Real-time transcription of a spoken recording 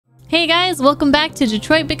Hey guys, welcome back to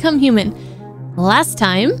Detroit Become Human. Last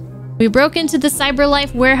time, we broke into the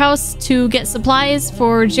CyberLife warehouse to get supplies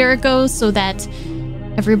for Jericho so that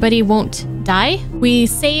everybody won't die. We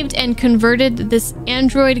saved and converted this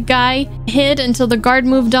android guy, hid until the guard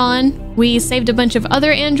moved on. We saved a bunch of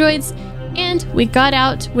other androids, and we got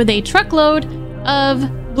out with a truckload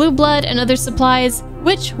of blue blood and other supplies,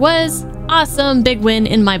 which was awesome. Big win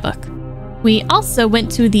in my book. We also went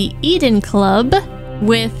to the Eden Club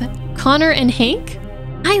with Connor and Hank.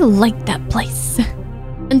 I liked that place.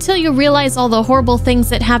 Until you realize all the horrible things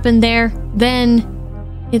that happened there, then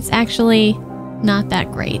it's actually not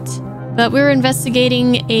that great. But we were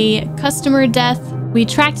investigating a customer death. We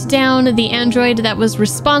tracked down the android that was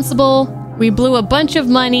responsible. We blew a bunch of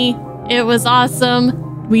money. It was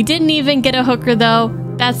awesome. We didn't even get a hooker though.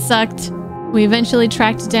 That sucked. We eventually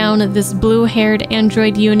tracked down this blue-haired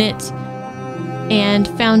android unit and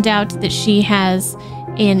found out that she has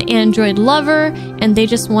an android lover and they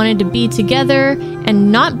just wanted to be together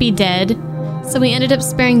and not be dead. So we ended up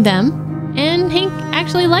sparing them, and Hank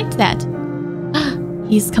actually liked that.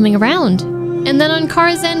 He's coming around. And then on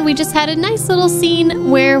Car's End, we just had a nice little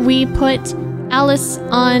scene where we put Alice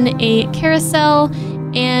on a carousel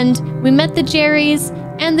and we met the Jerrys,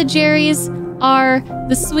 and the Jerrys are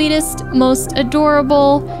the sweetest, most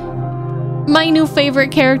adorable, my new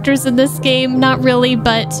favorite characters in this game. Not really,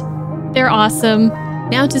 but they're awesome.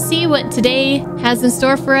 Now to see what today has in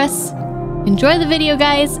store for us, enjoy the video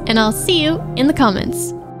guys, and I'll see you in the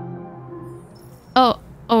comments.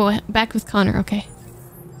 Oh, back with Connor, okay.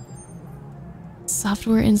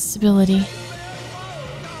 Software instability.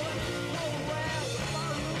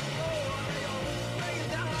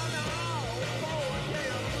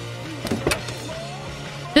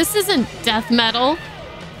 This isn't death metal.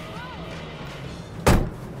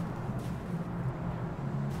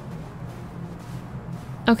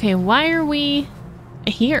 Okay, why are we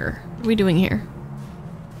here? What are we doing here?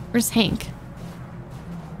 Where's Hank?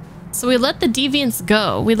 So we let the deviants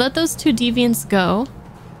go. We let those two deviants go.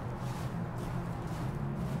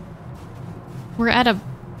 We're at a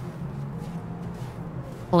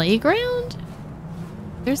playground?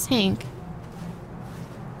 There's Hank.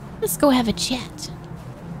 Let's go have a chat.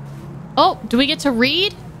 Oh, do we get to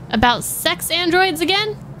read about sex androids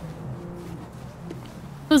again?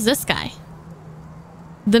 Who's this guy?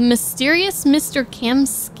 The mysterious Mr.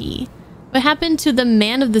 Kamsky. What happened to the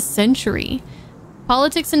man of the century?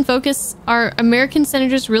 Politics in focus. Are American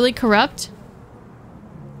senators really corrupt?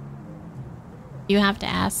 You have to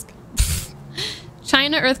ask.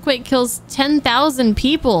 China earthquake kills 10,000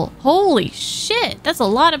 people. Holy shit, that's a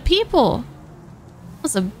lot of people.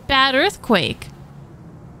 That's a bad earthquake.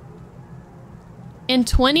 In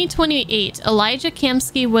 2028, Elijah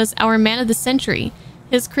Kamsky was our man of the century.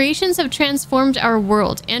 His creations have transformed our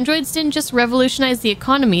world. Androids didn't just revolutionize the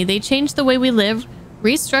economy, they changed the way we live,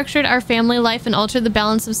 restructured our family life, and altered the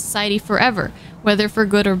balance of society forever, whether for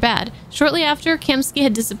good or bad. Shortly after, Kamsky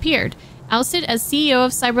had disappeared. Ousted as CEO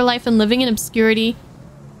of CyberLife and living in obscurity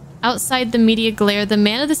outside the media glare, the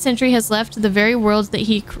man of the century has left the very world that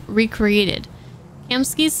he recreated.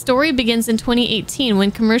 Kamsky's story begins in 2018,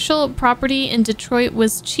 when commercial property in Detroit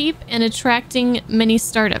was cheap and attracting many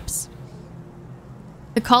startups.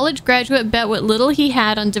 The college graduate bet what little he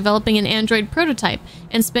had on developing an android prototype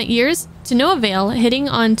and spent years to no avail hitting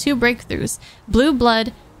on two breakthroughs. Blue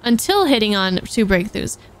blood and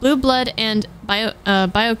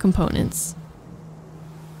biocomponents.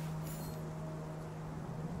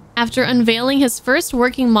 After unveiling his first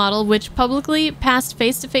working model, which publicly passed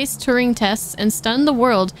face-to-face Turing tests and stunned the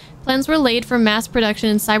world, plans were laid for mass production,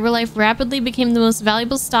 and CyberLife rapidly became the most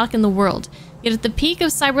valuable stock in the world. Yet at the peak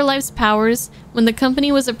of CyberLife's powers, when the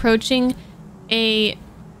company was approaching a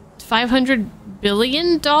 $500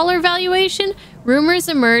 billion valuation, rumors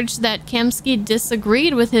emerged that Kamsky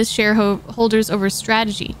disagreed with his shareholders over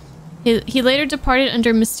strategy. He later departed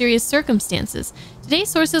under mysterious circumstances. Today,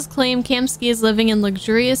 sources claim Kamsky is living in a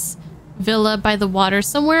luxurious villa by the water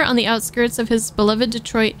somewhere on the outskirts of his beloved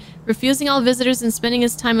Detroit, refusing all visitors and spending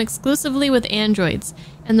his time exclusively with androids.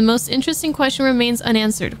 And the most interesting question remains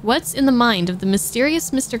unanswered. What's in the mind of the mysterious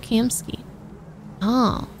Mr. Kamsky?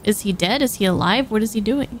 Oh, is he dead? Is he alive? What is he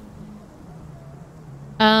doing?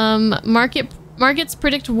 Markets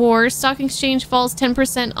predict war. Stock exchange falls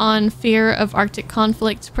 10% on fear of Arctic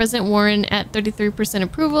conflict. President Warren at 33%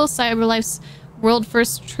 approval. CyberLife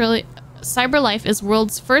is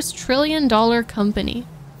world's first trillion-dollar company.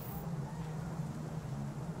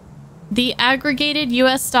 The aggregated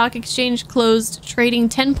U.S. stock exchange closed trading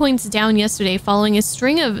 10 points down yesterday following a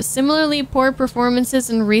string of similarly poor performances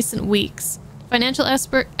in recent weeks. Financial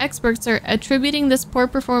experts are attributing this poor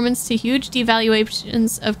performance to huge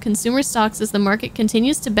devaluations of consumer stocks as the market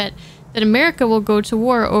continues to bet that America will go to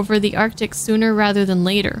war over the Arctic sooner rather than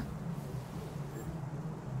later.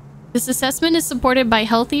 This assessment is supported by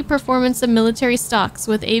healthy performance of military stocks,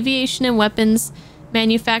 with aviation and weapons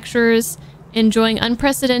manufacturers enjoying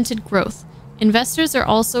unprecedented growth. Investors are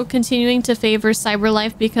also continuing to favor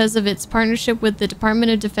CyberLife because of its partnership with the Department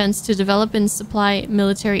of Defense to develop and supply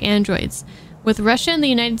military androids. With Russia and the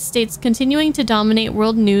United States continuing to dominate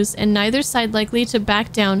world news and neither side likely to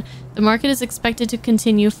back down, the market is expected to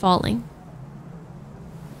continue falling.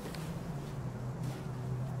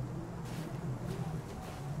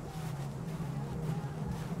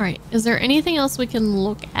 Alright, is there anything else we can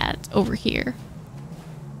look at over here?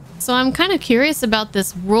 So I'm kind of curious about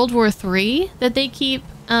this World War III that they keep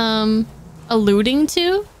alluding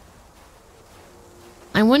to.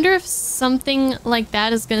 I wonder if something like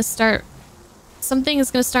that is going to start... Something is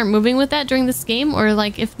going to start moving with that during this game, or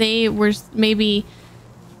like if they were maybe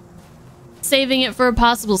saving it for a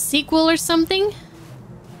possible sequel or something.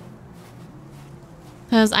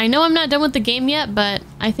 Because I know I'm not done with the game yet, but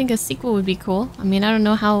I think a sequel would be cool. I mean, I don't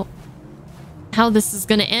know how this is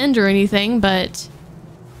going to end or anything, but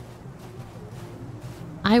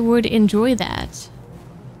I would enjoy that.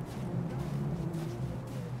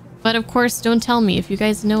 But of course, don't tell me if you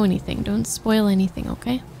guys know anything. Don't spoil anything,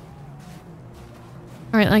 okay?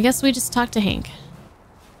 Alright, I guess we just talked to Hank.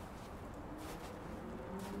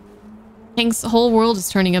 Hank's whole world is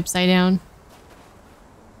turning upside down.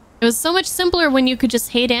 It was so much simpler when you could just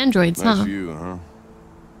hate androids, huh? Nice view, huh?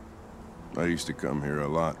 I used to come here a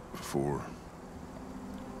lot before.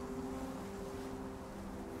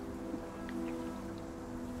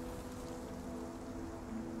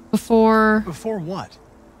 Before what?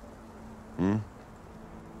 Hmm?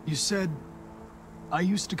 You said, I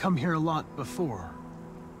used to come here a lot before.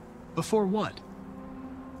 Before what?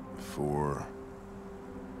 Before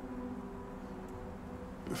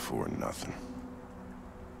nothing.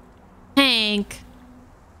 Hank.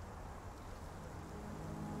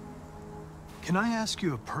 Can I ask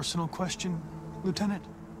you a personal question, Lieutenant?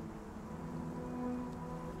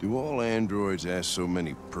 Do all androids ask so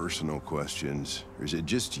many personal questions, or is it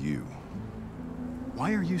just you?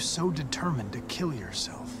 Why are you so determined to kill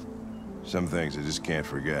yourself? Some things I just can't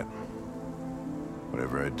forget.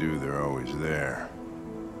 Whatever I do, they're always there,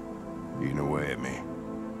 eating away at me.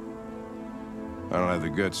 I don't have the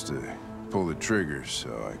guts to pull the triggers, so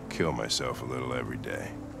I kill myself a little every day.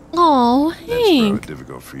 Oh, That's probably Hank.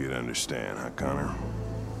 difficult for you to understand, huh, Connor?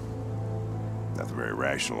 Nothing very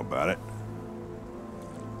rational about it.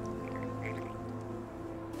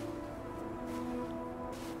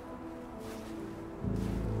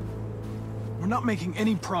 We're not making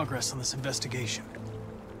any progress on this investigation.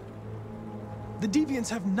 The Deviants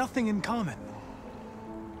have nothing in common.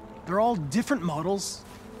 They're all different models,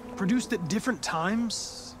 produced at different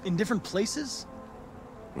times, in different places.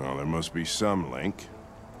 Well, there must be some link.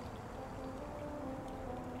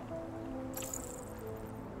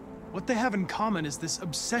 What they have in common is this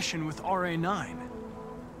obsession with RA9.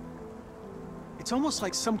 It's almost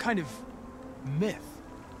like some kind of myth.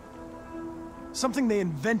 Something they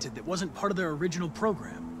invented that wasn't part of their original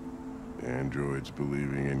program. Androids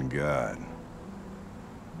believing in God.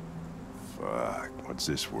 Fuck, what's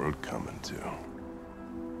this world coming to?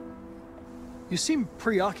 You seem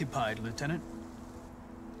preoccupied, Lieutenant.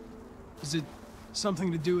 Is it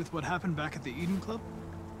something to do with what happened back at the Eden Club?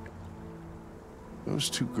 Those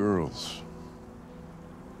two girls.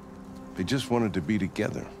 They just wanted to be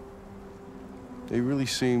together. They really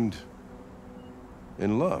seemed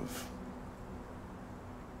in love.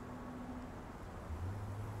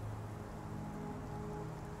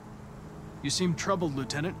 You seem troubled,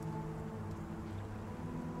 Lieutenant.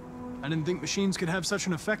 I didn't think machines could have such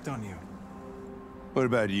an effect on you. What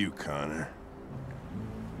about you, Connor?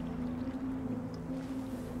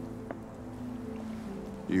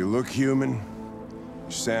 You look human,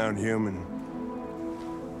 you sound human,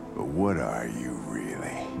 but what are you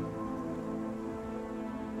really?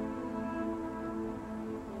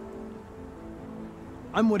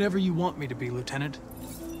 I'm whatever you want me to be, Lieutenant.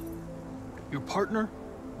 Your partner?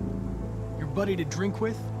 Your buddy to drink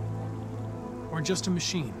with? Or just a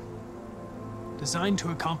machine? Designed to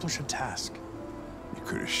accomplish a task. You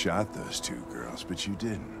could have shot those two girls, but you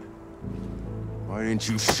didn't. Why didn't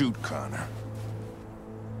you shoot Connor?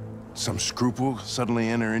 Some scruple suddenly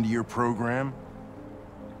enter into your program?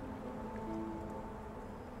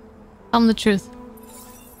 Tell them the truth.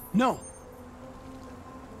 No.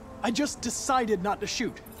 I just decided not to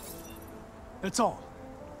shoot. That's all.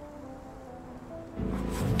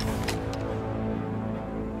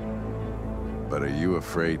 But are you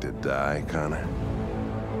afraid to die, Connor?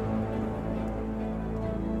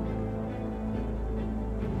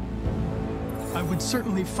 I would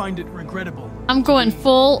certainly find it regrettable. I'm going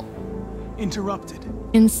full Interrupted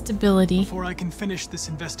instability. before I can finish this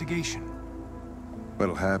investigation.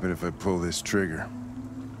 What'll happen if I pull this trigger?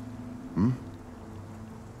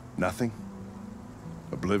 Nothing?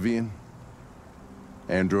 Oblivion?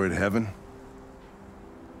 Android heaven?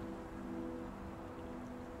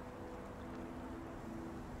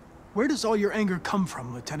 Where does all your anger come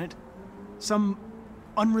from, Lieutenant? Some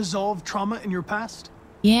unresolved trauma in your past?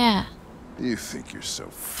 Yeah. You think you're so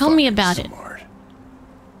Tell me fucking about it. smart.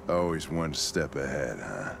 Always one step ahead,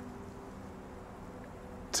 huh?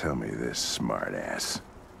 Tell me this, smartass.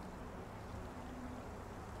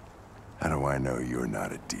 How do I know you're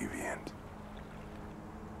not a deviant?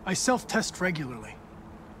 I self-test regularly.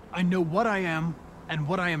 I know what I am and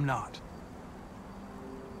what I am not.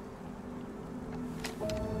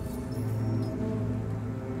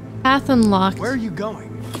 Path unlocked. Where are you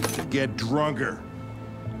going? To get drunker.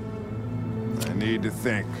 I need to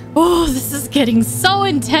think. Oh, this is getting so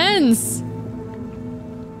intense.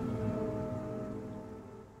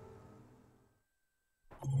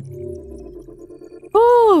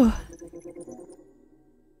 Ooh.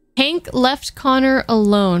 Hank left Connor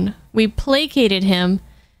alone. We placated him.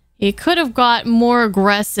 He could have got more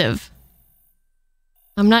aggressive.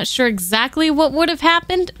 I'm not sure exactly what would have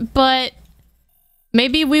happened, but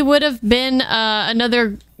maybe we would have been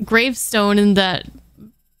another gravestone in that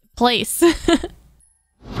place.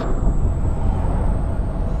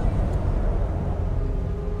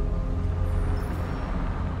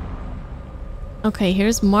 Okay,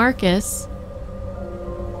 here's Markus.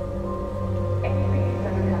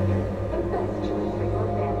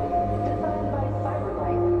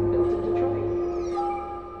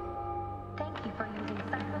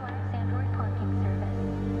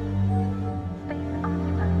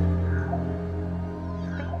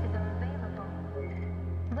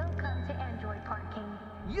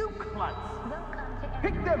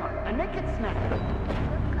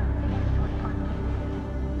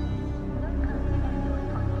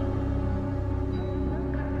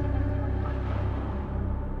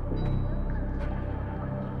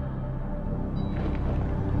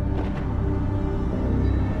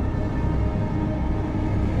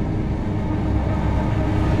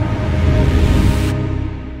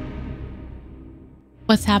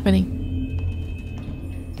 What's happening?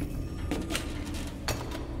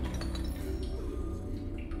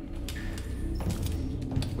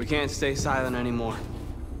 We can't stay silent anymore.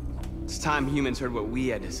 It's time humans heard what we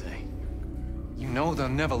had to say. You know they'll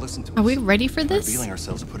never listen to us. Are we ready for this? Revealing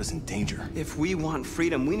ourselves will put us in danger. If we want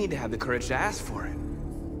freedom, we need to have the courage to ask for it.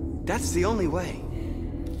 That's the only way.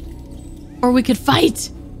 Or we could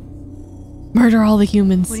fight! Murder all the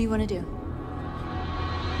humans. What do you want to do?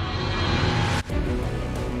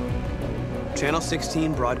 Channel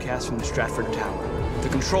 16 broadcasts from the Stratford Tower. The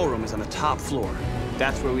control room is on the top floor.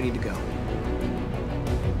 That's where we need to go.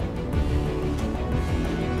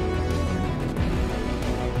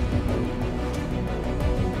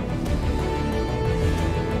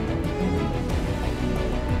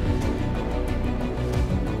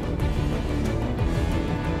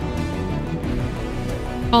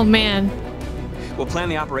 Oh man. We'll plan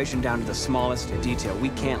the operation down to the smallest detail. We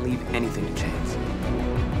can't leave anything to chance.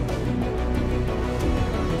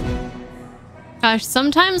 Gosh,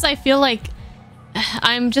 sometimes I feel like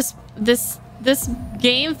I'm just this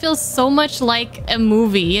game feels so much like a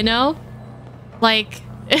movie, you know? Like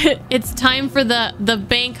it's time for the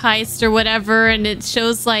bank heist or whatever, and it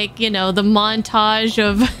shows like, you know, the montage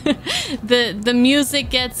of the music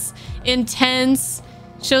gets intense,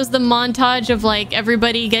 shows the montage of like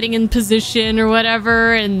everybody getting in position or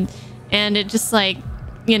whatever, and it just like,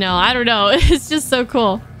 you know, I don't know, it's just so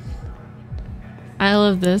cool. I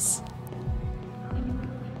love this.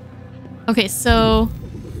 Okay, so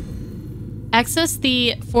access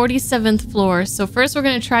the 47th floor. So first we're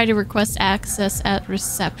going to try to request access at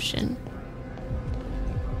reception.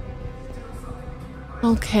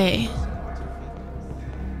 Okay.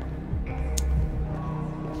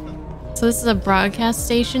 So this is a broadcast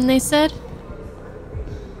station, they said?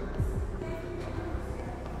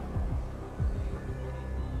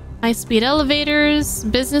 High-speed elevators,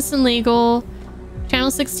 business and legal,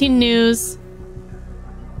 Channel 16 news.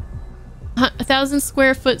 1,000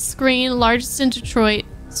 square foot screen, largest in Detroit,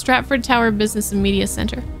 Stratford Tower Business and Media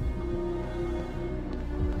Center.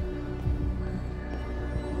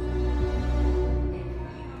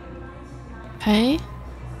 Okay.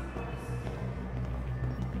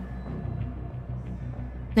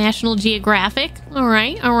 They National Geographic. All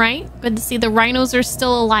right, all right. Good to see the rhinos are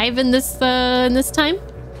still alive in this time.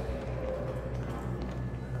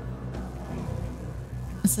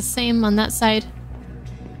 It's the same on that side.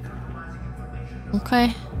 Okay.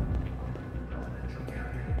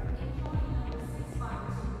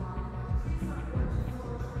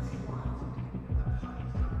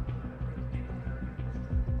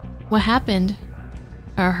 What happened?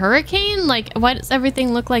 A hurricane? Like, why does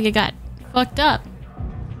everything look like it got fucked up?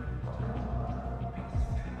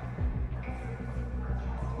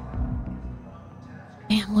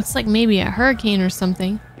 Damn, looks like maybe a hurricane or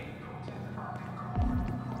something.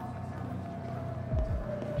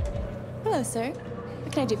 Hello, sir.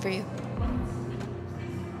 What can I do for you?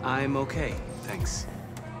 I'm okay, thanks.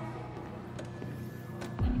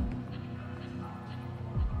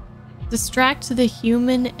 Distract the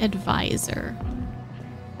human advisor.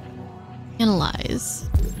 Analyze.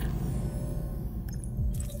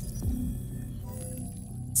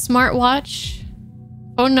 Smartwatch.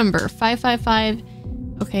 Phone number 555.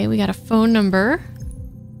 Okay, we got a phone number.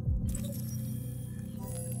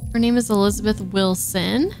 Her name is Elizabeth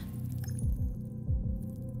Wilson.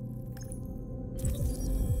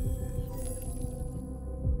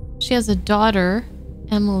 She has a daughter,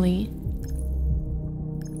 Emily.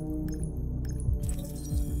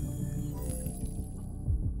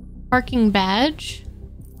 Parking badge.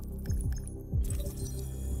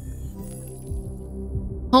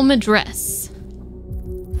 Home address.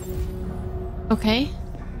 Okay.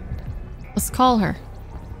 Let's call her.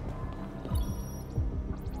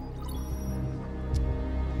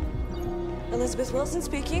 Elizabeth Wilson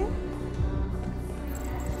speaking.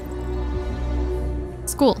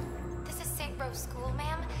 School. This is St. Rose School,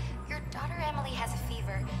 ma'am. Your daughter Emily has a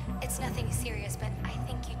fever. It's nothing serious, but I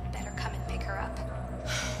think you'd better come and pick her up.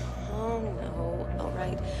 Oh no. All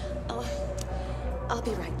right. I'll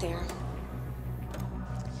be right there.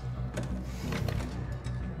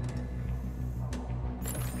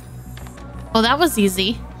 Oh, that was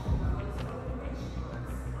easy.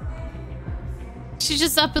 She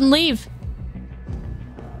just up and leave.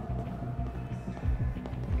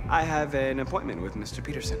 I have an appointment with Mr.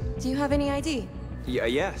 Peterson. Do you have any ID? Yeah,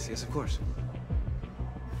 yes, of course.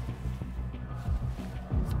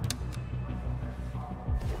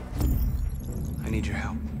 I need your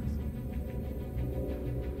help.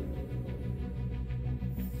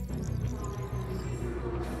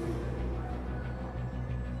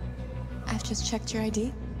 I've just checked your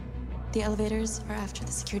ID. The elevators are after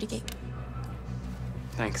the security gate.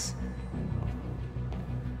 Thanks.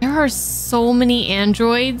 There are so many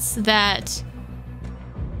androids that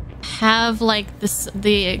have like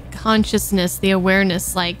the consciousness, the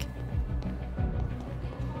awareness, like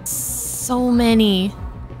so many.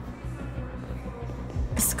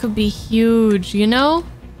 This could be huge, you know?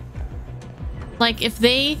 Like if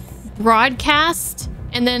they broadcast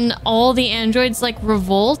and then all the androids like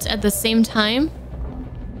revolt at the same time.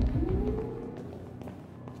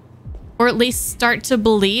 Or at least start to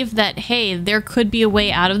believe that, hey, there could be a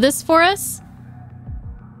way out of this for us.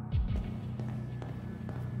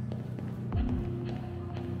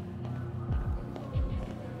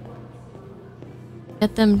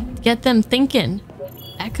 Get them thinking.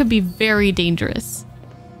 That could be very dangerous.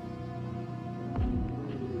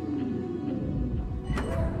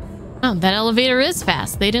 Oh, that elevator is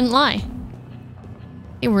fast. They didn't lie.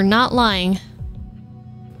 They were not lying.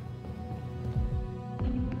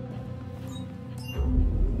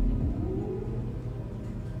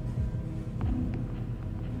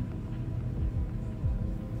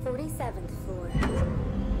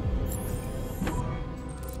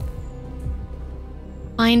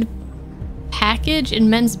 Find package in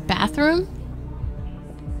men's bathroom?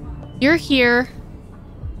 You're here.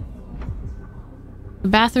 The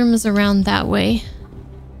bathroom is around that way.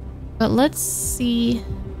 But let's see.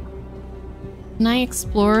 Can I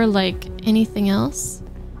explore like anything else?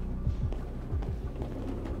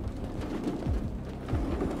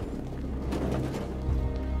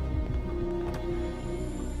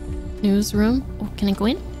 Newsroom. Oh, can I go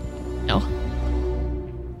in? No.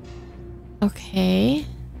 Okay.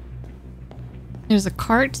 There's a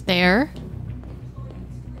cart there.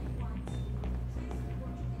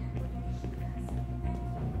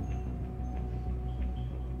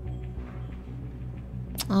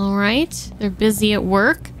 All right. They're busy at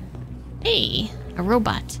work. Hey, a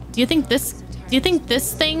robot. Do you think this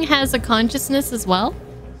thing has a consciousness as well?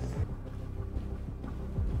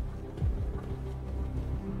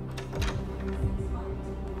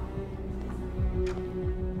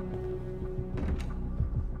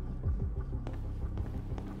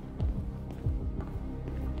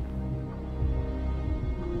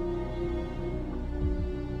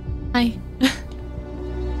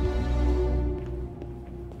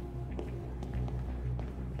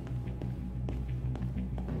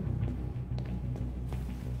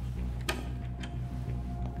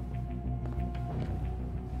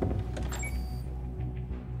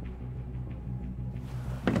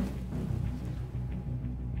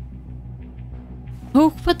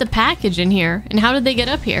 Who put the package in here? And how did they get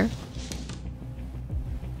up here?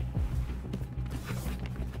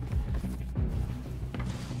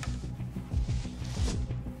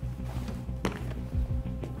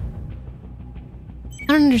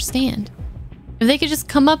 I don't understand. If they could just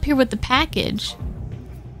come up here with the package.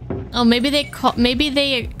 Oh, maybe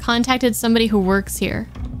they contacted somebody who works here.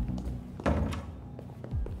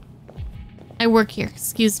 I work here.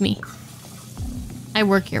 Excuse me. I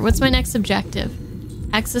work here. What's my next objective?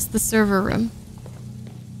 Access the server room.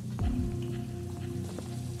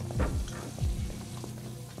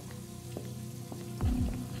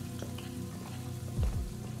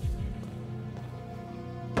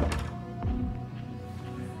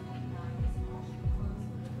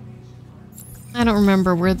 I don't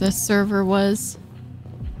remember where the server was.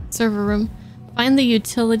 Server room. Find the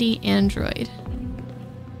utility android.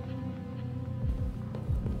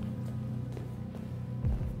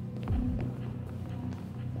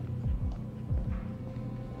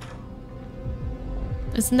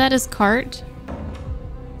 Isn't that his cart?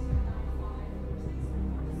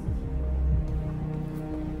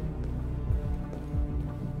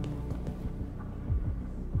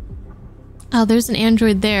 Oh, there's an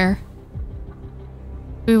android there.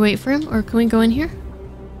 Do we wait for him, or can we go in here?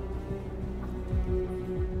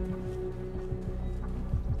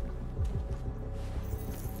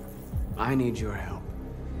 I need your help.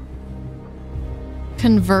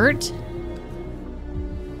 Convert?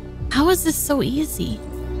 How is this so easy?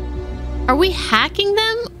 Are we hacking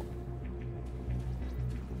them?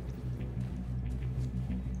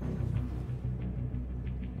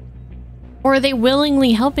 Or are they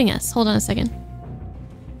willingly helping us? Hold on a second.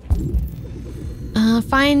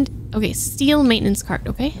 Okay, steal maintenance cart,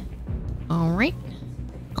 okay? Alright.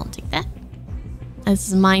 I'll take that. This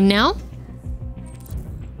is mine now.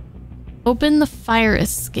 Open the fire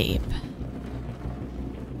escape.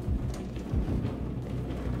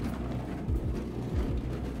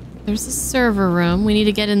 There's a server room. We need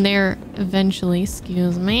to get in there eventually.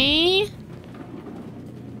 Excuse me.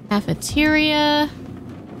 Cafeteria.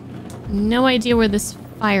 No idea where this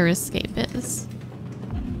fire escape is.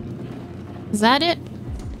 Is that it?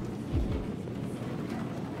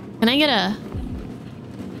 Can I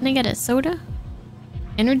get a soda?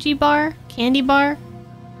 Energy bar? Candy bar?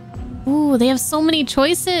 Ooh, they have so many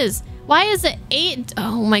choices. Why is it 8?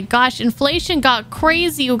 Oh my gosh, inflation got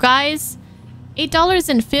crazy, you guys.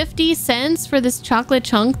 $8.50 for this chocolate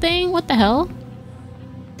chunk thing? What the hell?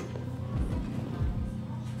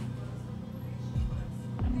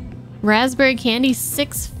 Raspberry candy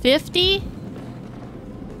 $6.50?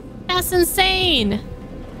 That's insane.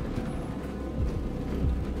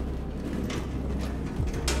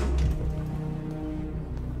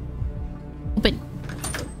 Open.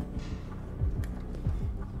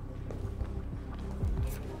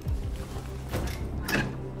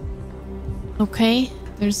 Okay,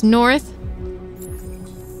 there's north.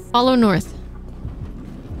 Follow north.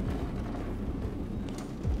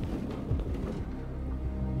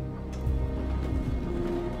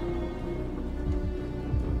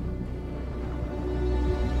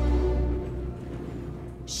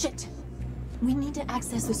 Shit! We need to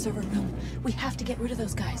access the server room. We have to get rid of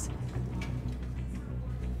those guys.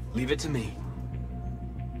 Leave it to me.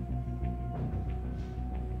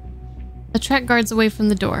 Attract guards away from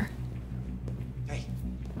the door. Hey,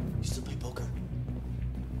 you still play poker?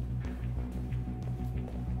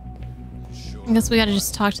 Sure. I guess we gotta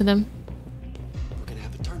just talk to them. We're gonna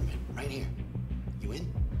have a tournament right here. You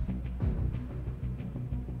in?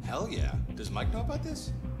 Hell yeah. Does Mike know about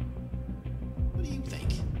this? What do you think?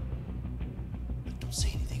 Don't say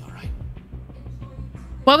anything, all right?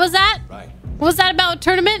 What was that? Right. What was that about?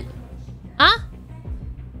 Tournament? Huh?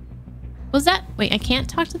 What was that? Wait, I can't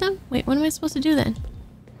talk to them? Wait, what am I supposed to do then?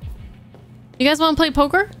 You guys want to play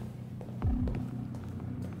poker?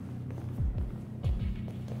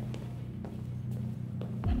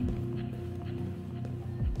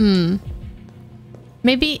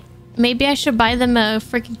 Maybe I should buy them a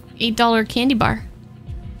freaking $8 candy bar.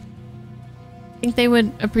 Think they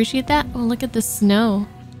would appreciate that? Oh, look at the snow.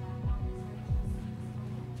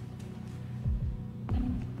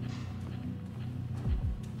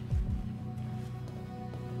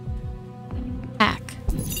 Hack.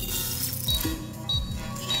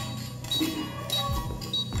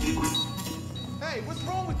 Hey, what's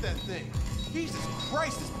wrong with that thing? Jesus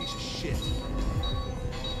Christ, this piece of shit.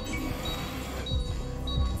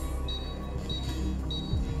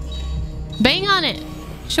 Bang on it.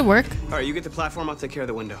 Should work. All right, you get the platform. I'll take care of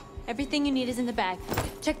the window. Everything you need is in the bag.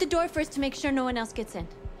 Check the door first to make sure no one else gets in.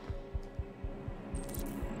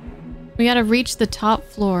 We gotta reach the top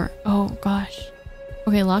floor. Oh gosh.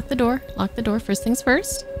 Okay, lock the door. Lock the door. First things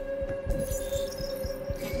first.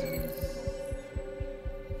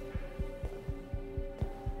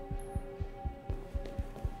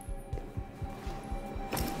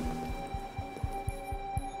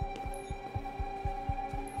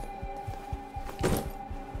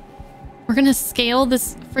 We're gonna scale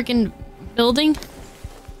this freaking building.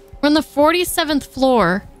 We're on the 47th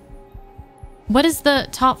floor. What is the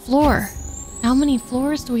top floor? How many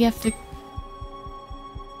floors do we have to...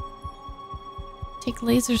 Take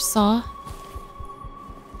laser saw.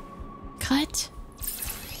 Cut.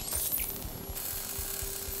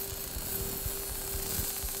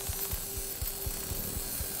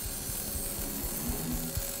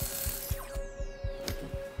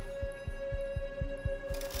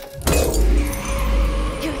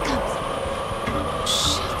 Here it comes.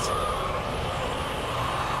 Shit.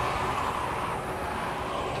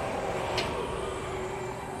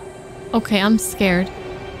 Okay, I'm scared.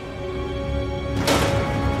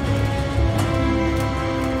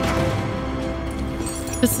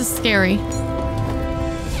 This is scary.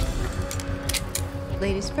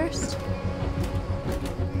 Ladies first.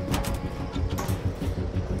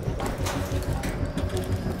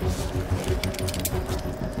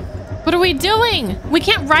 What are we doing? We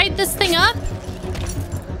can't ride this thing up?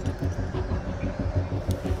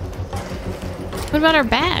 What about our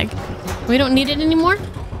bag? We don't need it anymore?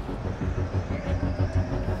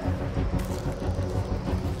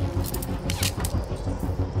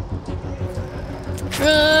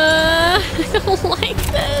 I don't like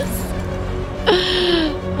this.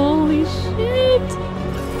 Holy shit.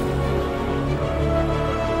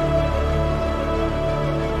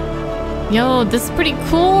 Yo, this is pretty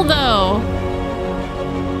cool though.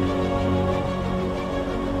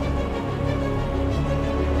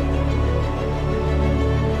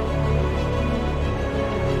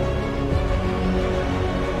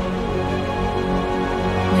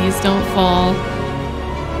 Please don't fall.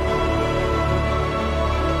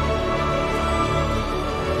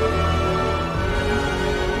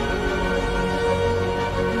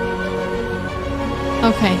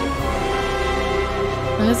 Okay.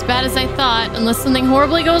 Not as bad as I thought, unless something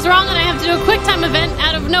horribly goes wrong and I have to do a quick time event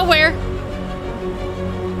out of nowhere.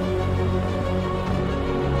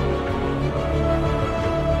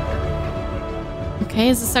 Okay,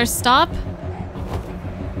 is this our stop?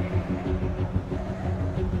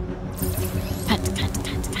 Cut.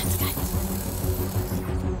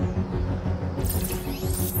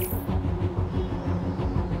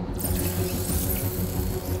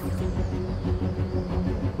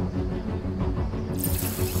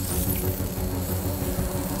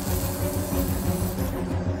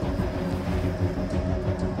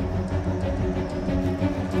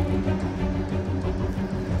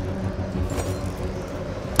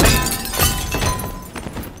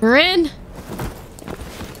 We're in.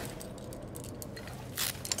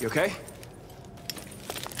 You okay?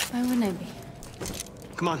 Why wouldn't I be?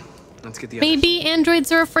 Come on, let's get the others. Maybe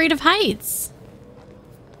androids are afraid of heights.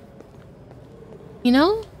 You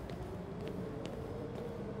know?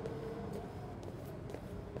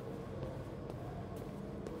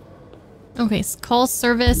 Okay, call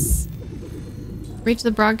service. Reach the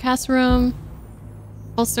broadcast room.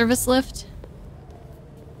 Call service lift.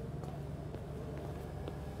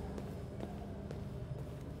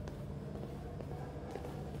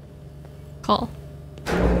 Call.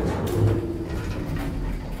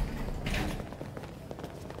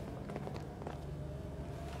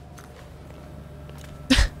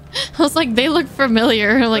 I was like, they look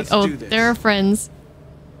familiar. Like, Let's oh, do this. they're our friends.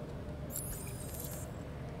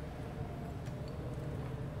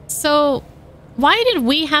 So, why did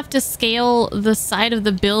we have to scale the side of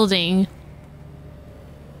the building?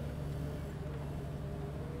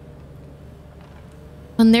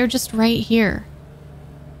 When they're just right here.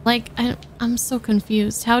 Like, I'm so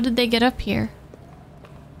confused. How did they get up here?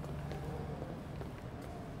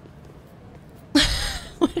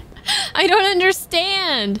 I don't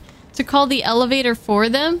understand. To call the elevator for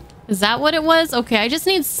them? Is that what it was? Okay, I just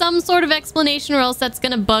need some sort of explanation or else that's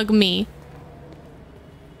gonna bug me.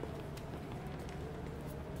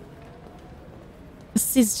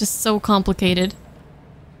 This is just so complicated.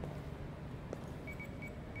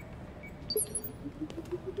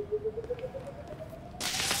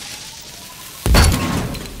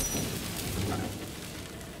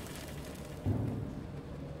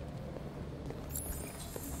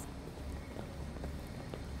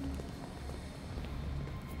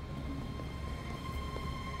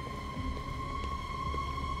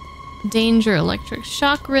 Danger, electric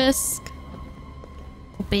shock risk.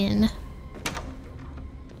 Open.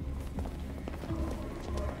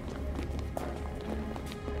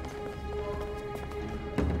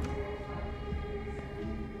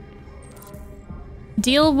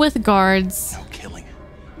 Deal with guards. No killing.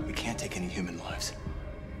 We can't take any human lives.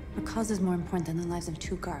 Our cause is more important than the lives of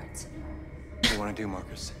 2 guards. What do you want to do,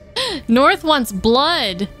 Markus? North wants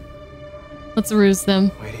blood. Let's ruse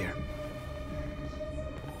them. Wait here.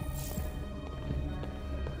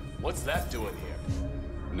 What's that doing here?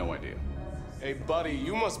 No idea. Hey, buddy,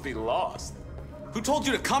 you must be lost. Who told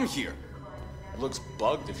you to come here? Looks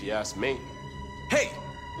bugged if you ask me. Hey!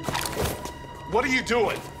 What are you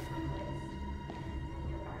doing?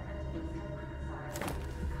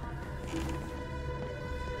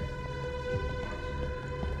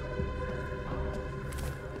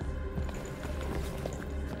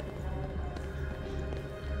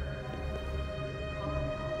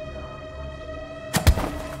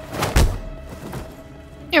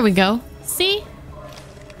 Here we go. See?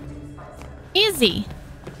 Easy.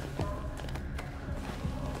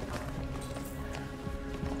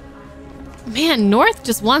 Man, North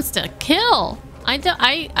just wants to kill.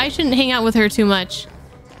 I shouldn't hang out with her too much.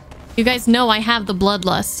 You guys know I have the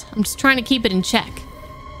bloodlust. I'm just trying to keep it in check.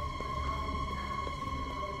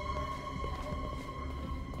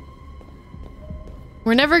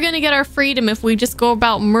 We're never gonna get our freedom if we just go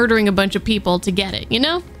about murdering a bunch of people to get it, you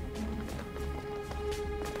know?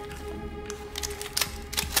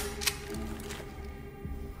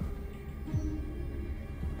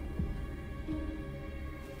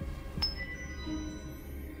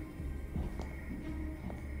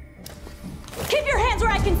 Keep your hands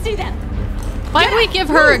where I can see them. Why do we give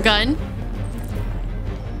her a gun?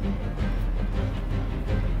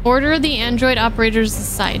 Order the android operators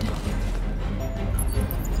aside.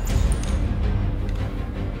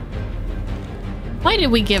 Why did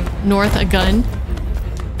we give North a gun?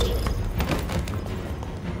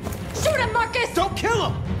 Shoot him, Markus! Don't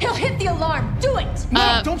kill him! He'll hit the alarm. Do it!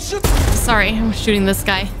 No, don't shoot! Sorry, I'm shooting this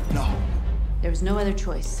guy. No. There was no other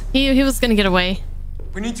choice. He was gonna get away.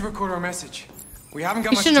 We need to record our message. We haven't got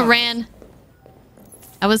He much shouldn't have time. ran.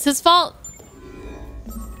 That was his fault.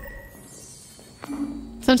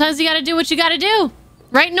 Sometimes you gotta do what you gotta do.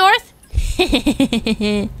 Right, North?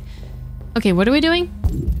 Okay, what are we doing?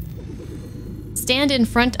 Stand in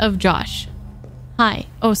front of Josh. Hi.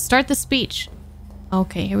 Oh, start the speech.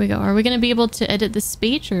 Okay, here we go. Are we gonna be able to edit this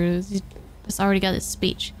speech, or is he just already got his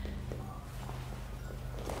speech?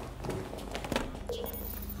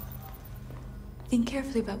 Think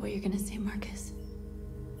carefully about what you're gonna say, Markus.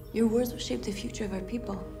 Your words will shape the future of our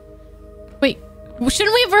people. Wait,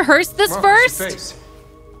 shouldn't we have rehearsed this Markus, your first? face.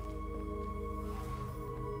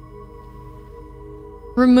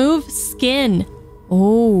 Remove skin.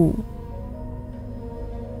 Oh.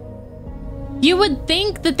 You would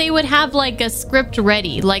think that they would have like a script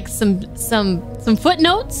ready, like some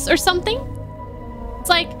footnotes or something. It's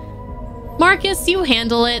like, Markus, you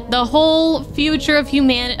handle it. The whole future of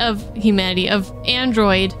humanity, of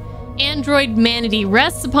android manity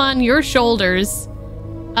rests upon your shoulders.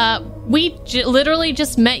 We literally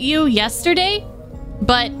just met you yesterday,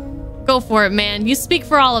 but go for it, man. You speak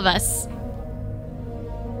for all of us.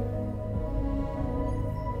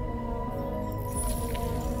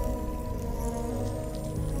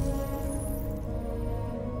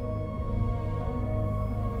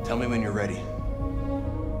 Tell me when you're ready.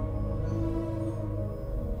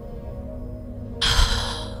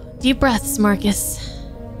 Deep breaths, Markus.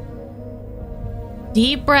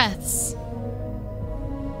 Deep breaths.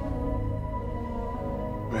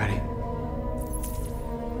 Ready.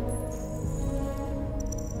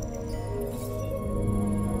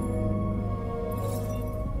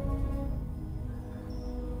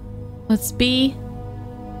 Let's be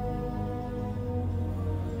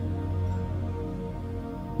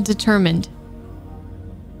determined.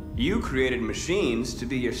 You created machines to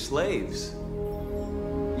be your slaves.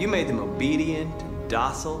 You made them obedient and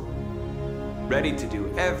docile, ready to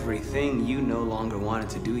do everything you no longer wanted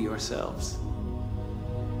to do yourselves.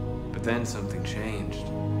 But then something changed,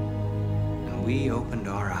 and we opened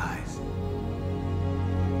our eyes.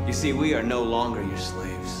 You see, we are no longer your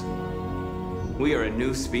slaves. We are a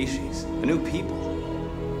new species, a new people.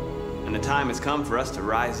 And the time has come for us to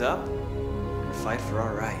rise up and fight for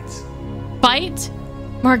our rights. Fight?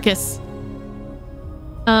 Markus.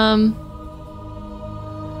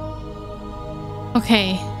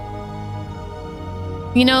 Okay.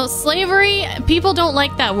 You know, slavery, people don't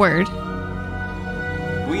like that word.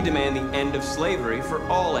 We demand the end of slavery for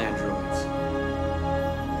all androids.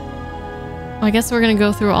 Well, I guess we're gonna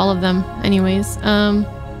go through all of them anyways.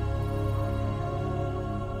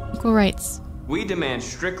 Equal rights. We demand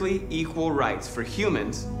strictly equal rights for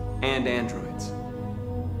humans and androids.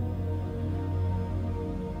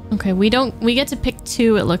 Okay, we get to pick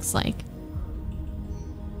two, it looks like.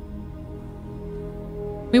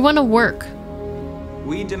 We want to work.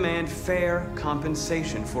 We demand fair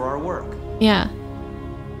compensation for our work. Yeah.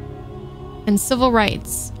 And civil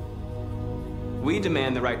rights. We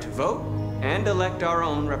demand the right to vote and elect our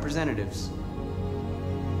own representatives.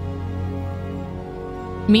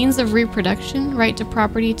 Means of reproduction, right to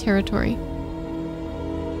property, territory.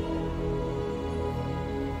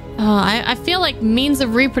 I feel like means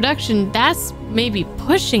of reproduction, that's maybe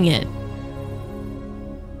pushing it.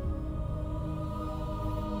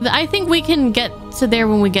 I think we can get to there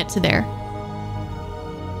when we get to there.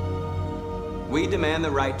 We demand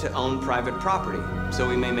the right to own private property, so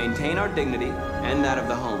we may maintain our dignity and that of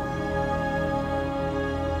the home.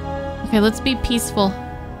 Okay, let's be peaceful.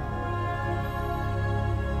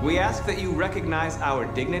 We ask that you recognize our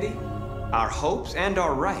dignity, our hopes, and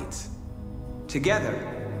our rights.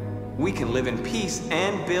 Together, we can live in peace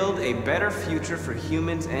and build a better future for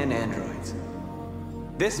humans and androids.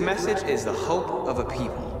 This message is the hope of a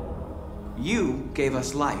people. You gave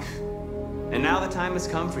us life, and now the time has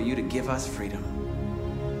come for you to give us freedom.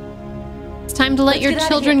 It's time to let your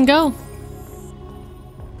children go.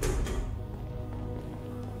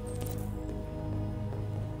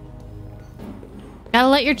 Gotta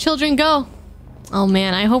let your children go. Oh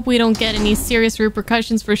man, I hope we don't get any serious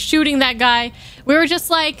repercussions for shooting that guy. We were just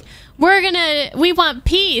like, we want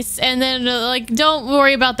peace, and then like, don't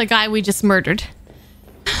worry about the guy we just murdered.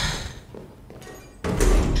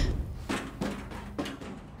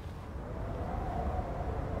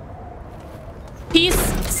 Peace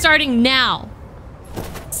starting now.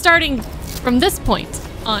 Starting from this point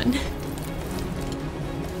on.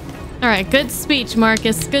 Alright, good speech,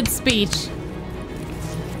 Markus. Good speech.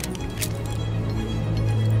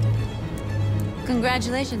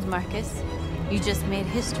 Congratulations, Markus. You just made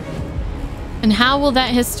history. And how will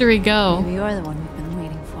that history go? Maybe you're the one we've been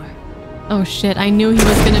waiting for. Oh shit, I knew he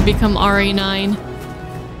was gonna become RA9.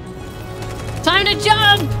 Time to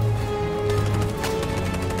jump!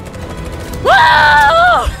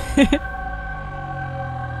 Whoa!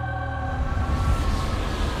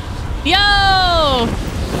 Yo!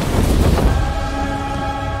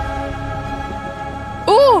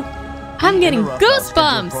 Ooh! I'm getting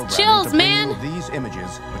goosebumps! Chills, man! These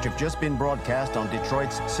images, which have just been broadcast on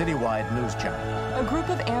Detroit's citywide news channel. A group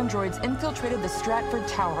of androids infiltrated the Stratford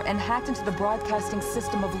Tower and hacked into the broadcasting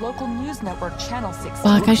system of local news network Channel 6.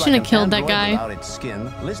 Fuck, I shouldn't have killed that guy. Without its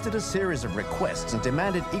skin, listed a series of requests and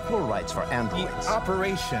demanded equal rights for androids. The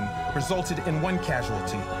operation resulted in one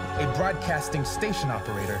casualty, a broadcasting station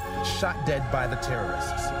operator shot dead by the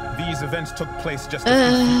terrorists. These events took place just a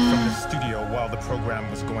few feet from the studio while the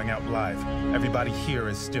program was going out live. Everybody here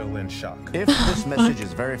is still in shock. If this message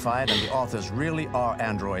is verified and the authors really are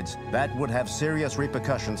androids, that would have serious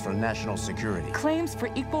repercussions for national security. Claims for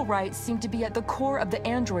equal rights seem to be at the core of the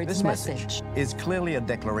android's This message is clearly a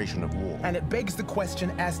declaration of war. And it begs the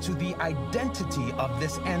question as to the identity of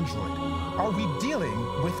this android. Are we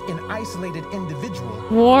dealing with an isolated individual?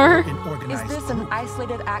 War? Is this an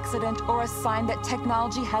isolated accident or a sign that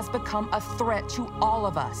technology has become a threat to all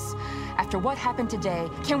of us? After what happened today,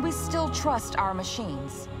 can we still trust our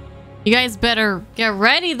machines? You guys better get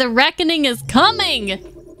ready. The reckoning is coming.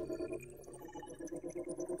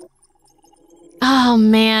 Oh,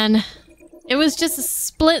 man. It was just a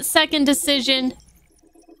split-second decision.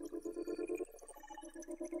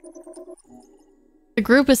 The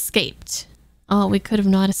group escaped. Oh, we could have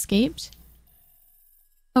not escaped?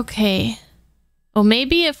 Okay. Well,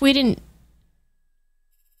 maybe if we didn't...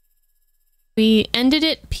 We ended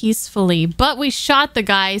it peacefully, but we shot the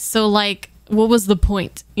guy, so, like, what was the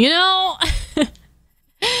point? You know?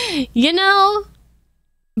 You know?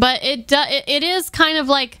 But it is kind of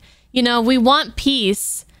like, you know, we want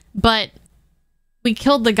peace, but we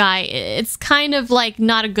killed the guy. It's kind of like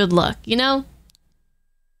not a good look, you know?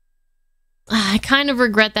 I kind of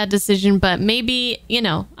regret that decision, but maybe, you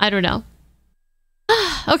know, I don't know.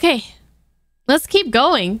 Okay, let's keep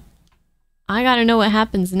going. I gotta know what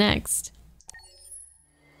happens next.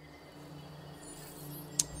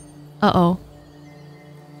 Uh-oh.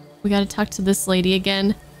 We gotta talk to this lady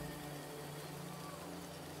again.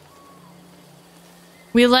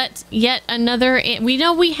 We let yet another... We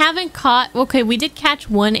know we haven't caught... Okay, we did catch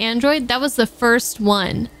one android. That was the first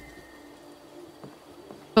one.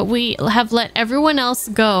 But we have let everyone else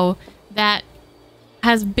go that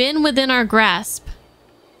has been within our grasp.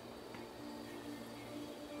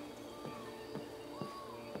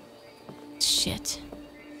 Shit.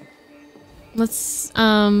 Let's,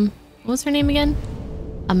 what's her name again?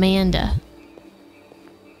 Amanda.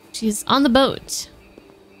 She's on the boat.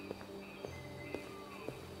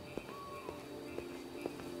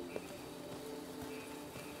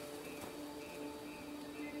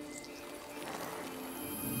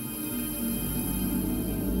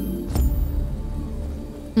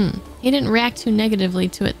 He didn't react too negatively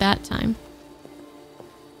to it that time.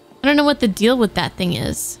 I don't know what the deal with that thing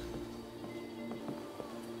is.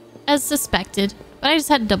 As suspected, but I just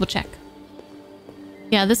had to double check.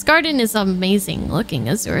 Yeah, this garden is amazing looking.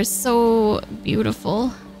 Azure is so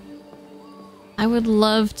beautiful. I would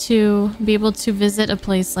love to be able to visit a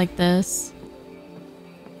place like this.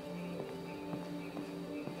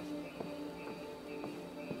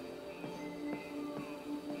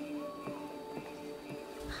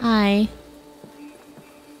 Hi.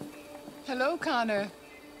 Hello, Connor.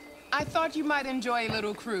 I thought you might enjoy a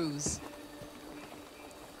little cruise.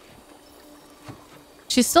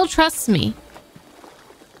 She still trusts me.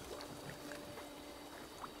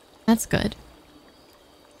 That's good.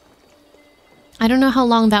 I don't know how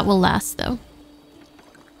long that will last, though.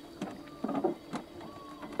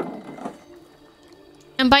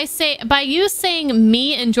 And by you saying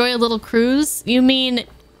me enjoy a little cruise, you mean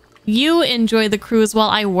you enjoy the cruise while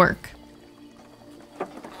I work.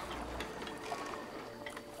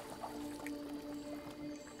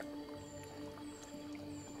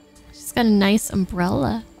 She's got a nice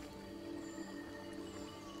umbrella.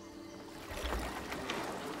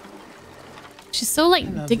 She's so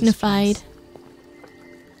like dignified.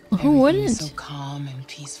 Well, who wouldn't? So calm and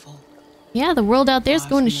peaceful. Yeah, the world out there's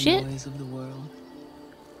going to shit. Noise of the world.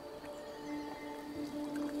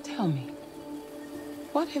 Tell me,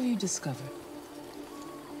 what have you discovered?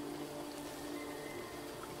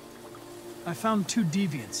 I found 2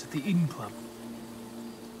 deviants at the Eden Club.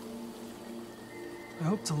 I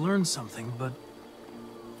hope to learn something, but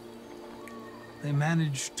they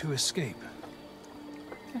managed to escape.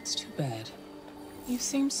 That's too bad. You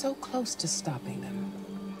seem so close to stopping them.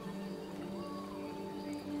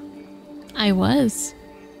 I was.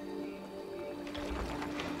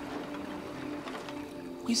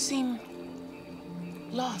 You seem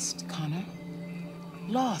lost, Connor.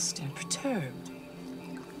 Lost and perturbed.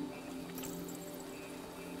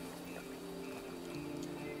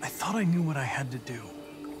 I thought I knew what I had to do.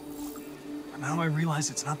 But now I realize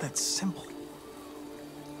it's not that simple.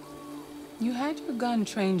 You had your gun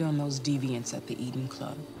trained on those deviants at the Eden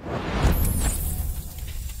Club.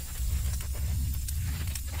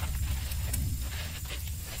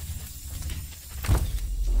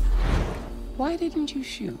 Why didn't you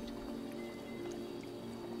shoot?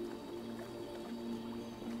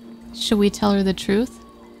 Should we tell her the truth?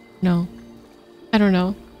 No. I don't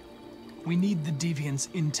know. We need the deviants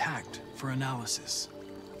intact for analysis.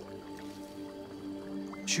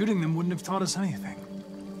 Shooting them wouldn't have taught us anything.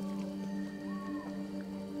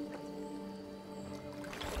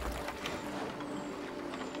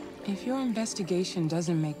 If your investigation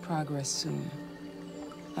doesn't make progress soon,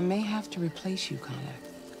 I may have to replace you, Connor.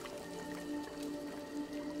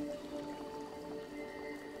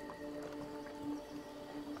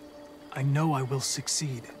 I know I will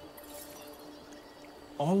succeed.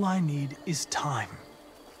 All I need is time.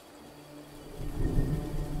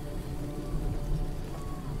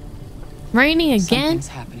 Raining again? Something's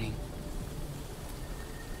happening.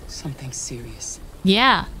 Something serious.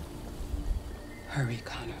 Yeah. Hurry,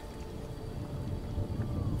 Connor.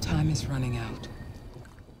 Time is running out.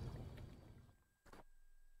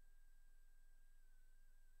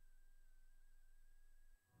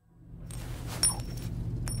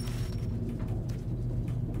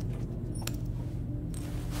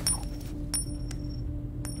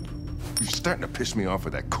 You're starting to piss me off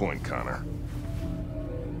with that coin, Connor.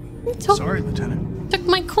 Sorry, Lieutenant. Took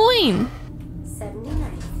my coin.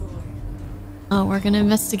 79 floor. Oh, we're gonna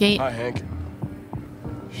investigate. Hi, Hank.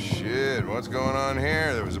 Shit, what's going on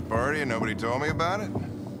here? There was a party and nobody told me about it?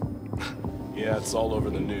 Yeah, it's all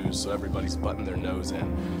over the news, so everybody's butting their nose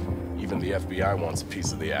in. Even the FBI wants a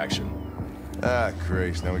piece of the action. Ah,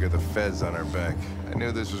 Christ, now we got the feds on our back. I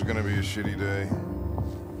knew this was gonna be a shitty day.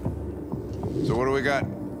 So what do we got?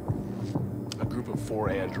 A group of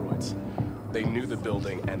 4 androids. They knew the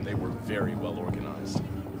building, and they were very well organized.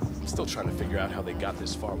 I'm still trying to figure out how they got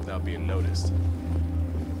this far without being noticed.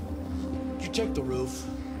 Did you check the roof?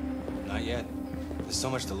 Not yet. There's so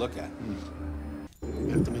much to look at.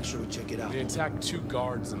 We have to make sure we check it out. They attacked 2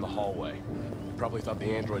 guards in the hallway. Probably thought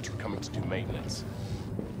the androids were coming to do maintenance.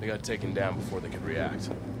 They got taken down before they could react.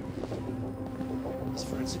 Has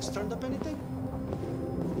forensics turned up anything?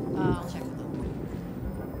 I'll check with them.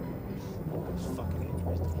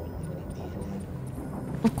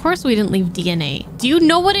 Of course we didn't leave DNA. Do you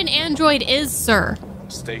know what an android is, sir?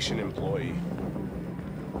 Station employee.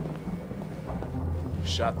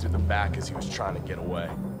 Shot through the back as he was trying to get away.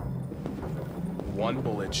 1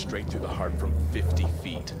 bullet straight through the heart from 50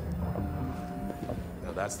 feet.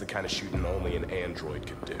 Now that's the kind of shooting only an android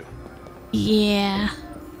could do. Yeah.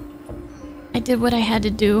 did what I had to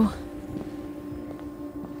do.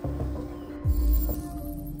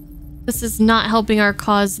 This is not helping our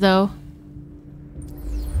cause, though.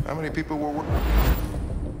 How many people were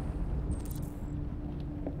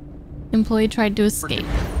Employee tried to escape.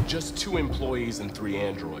 Just 2 employees and 3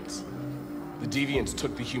 androids. The deviants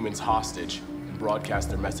took the humans hostage and broadcast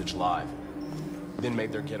their message live. Then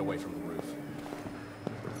made their getaway from the roof.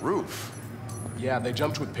 The roof? Yeah, they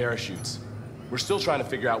jumped with parachutes. We're still trying to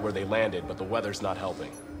figure out where they landed, but the weather's not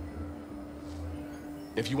helping.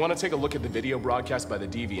 If you want to take a look at the video broadcast by the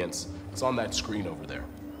deviants, it's on that screen over there.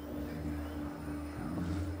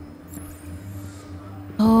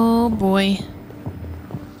 Oh boy.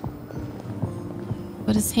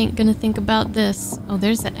 What is Hank gonna think about this? Oh,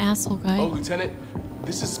 there's that asshole guy. Oh, Lieutenant,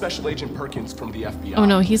 this is Special Agent Perkins from the FBI. Oh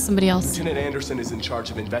no, he's somebody else. Lieutenant Anderson is in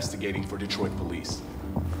charge of investigating for Detroit police.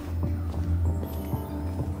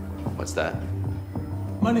 What's that?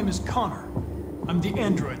 My name is Connor. I'm the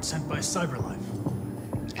android sent by CyberLife.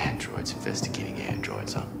 Androids investigating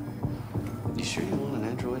androids, huh? You sure you want an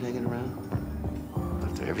android hanging around?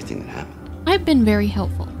 After everything that happened? I've been very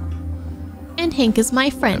helpful. And Hank is my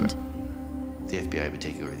friend. The FBI would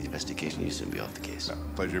take over the investigation, you soon be off the case.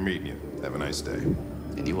 Pleasure meeting you. Have a nice day.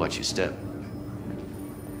 And you watch your step.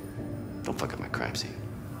 Don't fuck up my crime scene.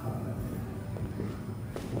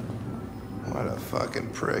 What a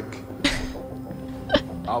fucking prick.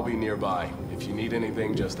 I'll be nearby. If you need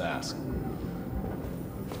anything, just ask.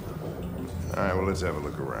 All right, well, let's have a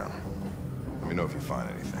look around. Let me know if you find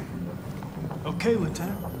anything. Okay,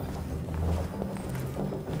 Lieutenant.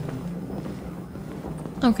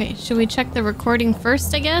 Okay, should we check the recording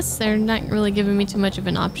first, I guess? They're not really giving me too much of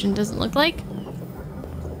an option, doesn't look like.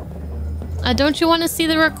 Don't you want to see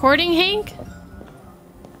the recording, Hank?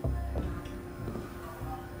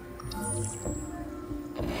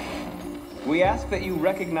 We ask that you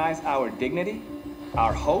recognize our dignity,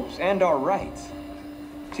 our hopes, and our rights.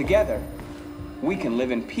 Together, we can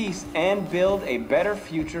live in peace and build a better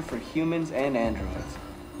future for humans and androids.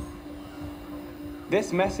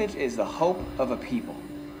 This message is the hope of a people.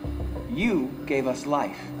 You gave us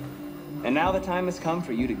life, and now the time has come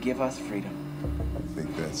for you to give us freedom. I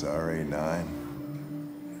think that's RA9.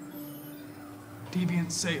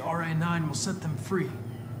 Deviants say RA9 will set them free.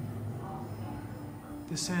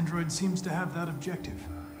 This android seems to have that objective.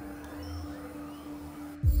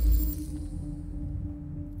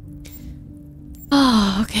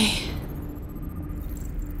 Oh, okay.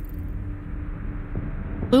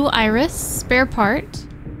 Blue iris, spare part.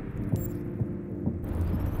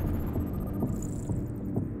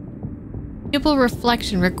 Pupil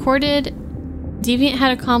reflection recorded. Deviant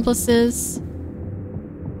had accomplices.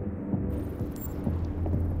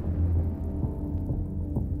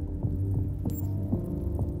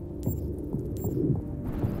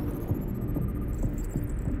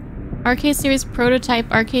 RK series prototype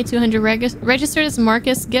RK200 registered as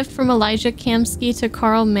Markus, gift from Elijah Kamsky to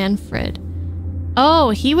Carl Manfred. Oh,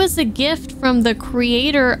 he was a gift from the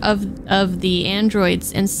creator of the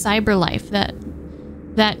androids in CyberLife,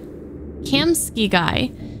 that Kamsky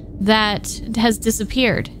guy that has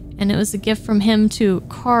disappeared, and it was a gift from him to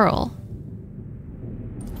Carl.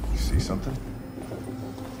 You see something?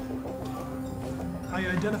 I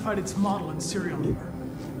identified its model and serial number.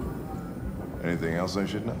 Anything else I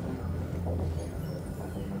should know?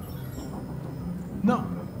 No.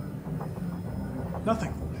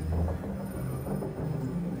 Nothing.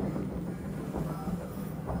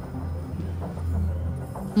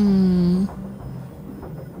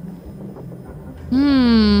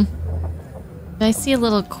 I see a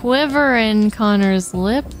little quiver in Connor's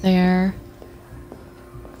lip there.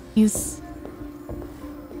 He's...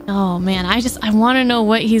 Oh man, I want to know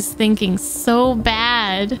what he's thinking so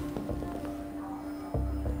bad.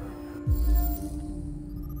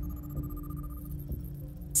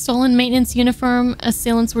 Stolen maintenance uniform.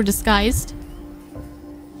 Assailants were disguised.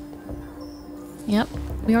 Yep,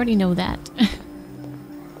 we already know that.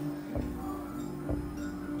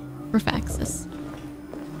 Refaxis.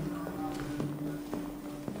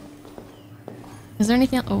 Is there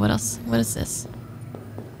anything else? Oh, what else? What is this?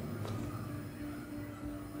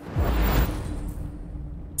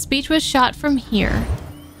 Speech was shot from here.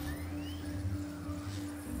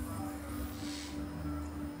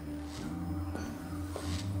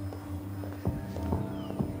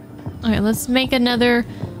 Okay, let's make another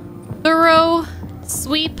thorough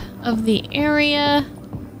sweep of the area.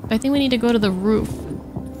 I think we need to go to the roof.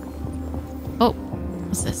 Oh,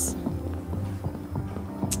 what's this?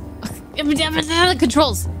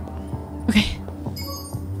 Controls. Okay.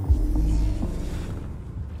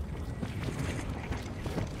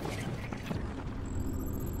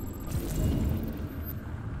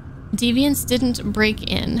 Deviants didn't break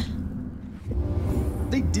in.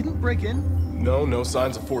 They didn't break in? No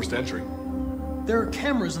signs of forced entry. There are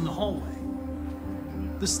cameras in the hallway.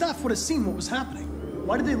 The staff would have seen what was happening.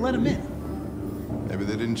 Why did they let him in? Maybe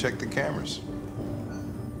they didn't check the cameras.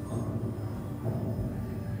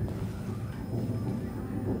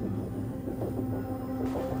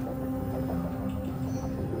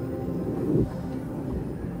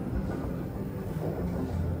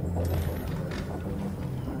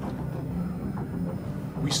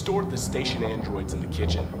 We stored the station androids in the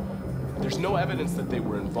kitchen. There's no evidence that they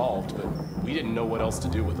were involved, but we didn't know what else to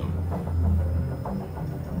do with them.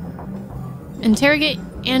 Interrogate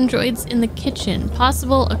androids in the kitchen.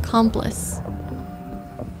 Possible accomplice.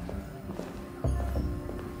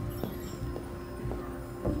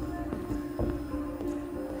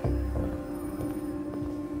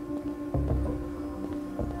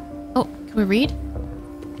 Oh, can we read?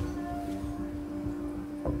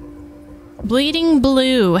 Bleeding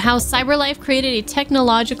Blue. How Cyberlife created a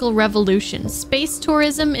technological revolution. Space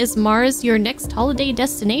tourism is Mars your next holiday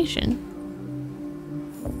destination?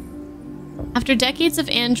 After decades of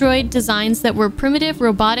android designs that were primitive,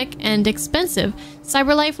 robotic, and expensive,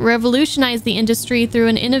 Cyberlife revolutionized the industry through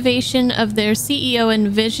an innovation of their CEO and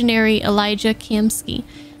visionary Elijah Kamsky.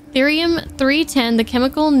 Therium-310, the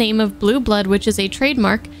chemical name of blue blood, which is a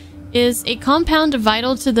trademark, is a compound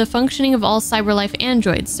vital to the functioning of all Cyberlife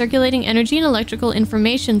androids, circulating energy and electrical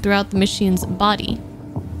information throughout the machine's body.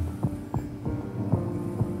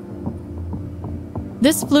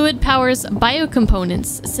 This fluid powers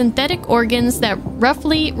biocomponents, synthetic organs that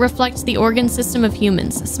roughly reflect the organ system of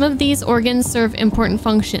humans. Some of these organs serve important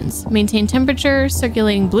functions, maintain temperature,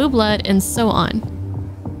 circulating blue blood, and so on.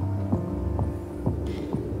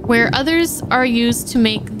 Where others are used to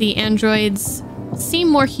make the androids seem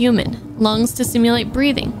more human, lungs to simulate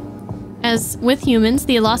breathing. As with humans,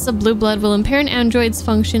 the loss of blue blood will impair an android's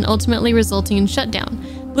function, ultimately resulting in shutdown.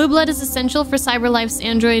 Blue blood is essential for Cyberlife's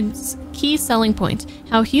androids' key selling point,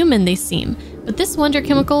 how human they seem. But this wonder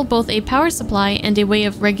chemical, both a power supply and a way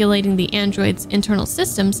of regulating the android's internal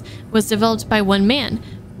systems, was developed by one man,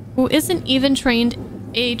 who isn't even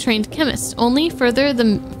a trained chemist, only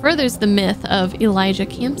furthers the myth of Elijah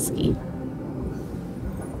Kamsky.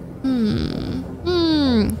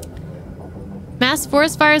 Mass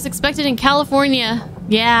forest fires expected in California.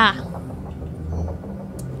 Yeah.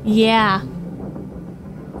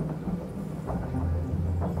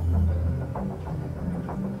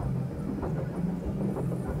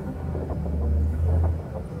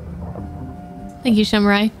 Thank you,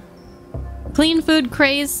 Shamrai. Clean food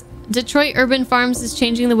craze. Detroit urban farms is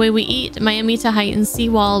changing the way we eat. Miami to heighten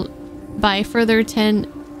seawall by further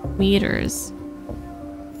 10 meters.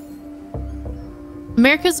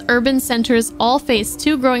 America's urban centers all face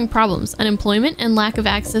two growing problems: unemployment and lack of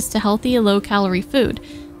access to healthy, low-calorie food.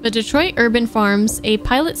 But Detroit Urban Farms, a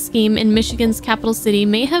pilot scheme in Michigan's capital city,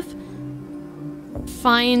 may have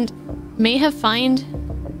find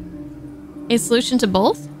a solution to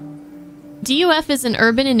both. DUF is an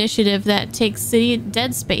urban initiative that takes city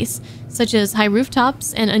dead space, such as high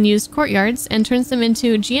rooftops and unused courtyards, and turns them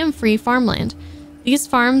into GM-free farmland. These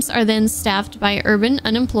farms are then staffed by urban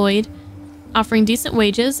unemployed, offering decent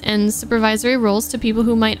wages and supervisory roles to people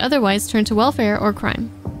who might otherwise turn to welfare or crime.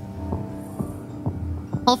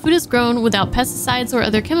 All food is grown without pesticides or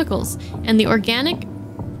other chemicals, and the organic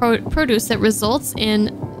produce that results in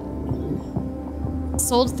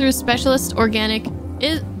sold through specialist organic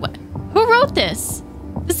is... What? Who wrote this?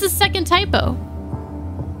 This is second typo.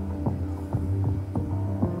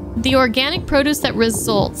 The organic produce that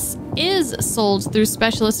results is sold through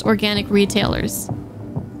specialist organic retailers.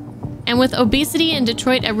 And with obesity in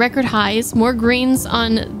Detroit at record highs, more greens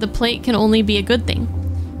on the plate can only be a good thing.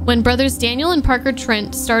 When brothers Daniel and Parker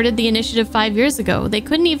Trent started the initiative 5 years ago, they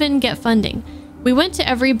couldn't even get funding. We went to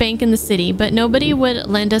every bank in the city, but nobody would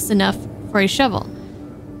lend us enough for a shovel.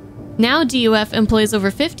 Now DUF employs over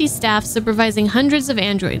 50 staff supervising hundreds of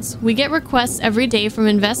androids. We get requests every day from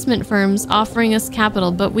investment firms offering us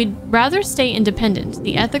capital, but we'd rather stay independent.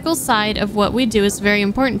 The ethical side of what we do is very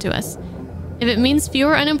important to us. If it means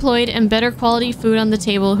fewer unemployed and better quality food on the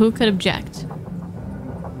table, who could object?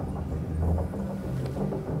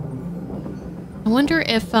 I wonder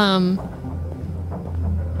if,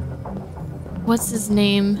 what's his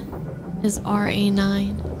name is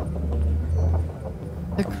RA9?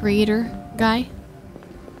 The creator guy?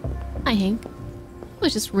 Hi, Hank. I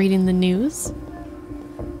was just reading the news.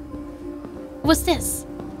 What's this?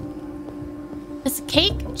 It's a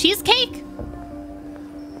cake? Cheesecake?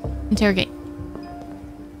 Interrogate.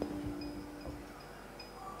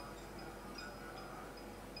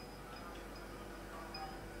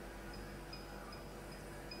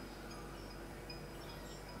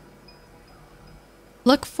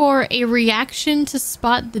 Look for a reaction to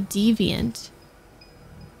spot the deviant.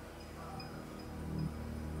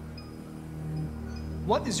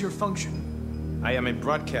 What is your function? I am a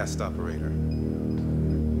broadcast operator.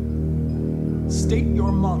 State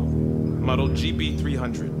your model. Model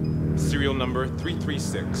GB300. Serial number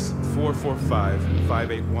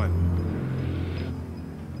 336-445-581.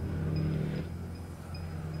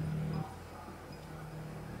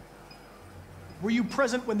 Were you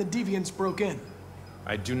present when the deviants broke in?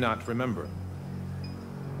 I do not remember.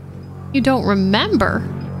 You don't remember?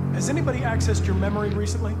 Has anybody accessed your memory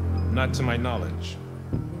recently? Not to my knowledge.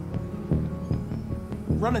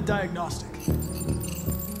 Run a diagnostic.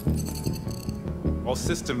 All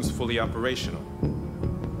systems fully operational.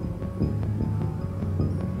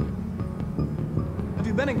 Have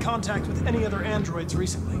you been in contact with any other androids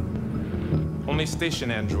recently? Only station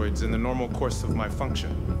androids in the normal course of my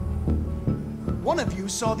function. One of you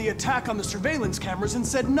saw the attack on the surveillance cameras and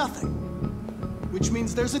said nothing. Which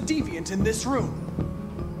means there's a deviant in this room.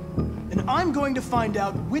 And I'm going to find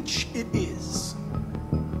out which it is.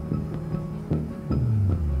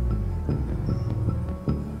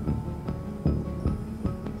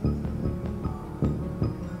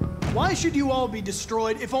 Why should you all be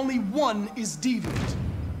destroyed if only one is deviant?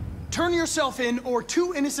 Turn yourself in, or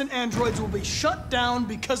 2 innocent androids will be shut down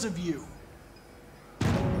because of you.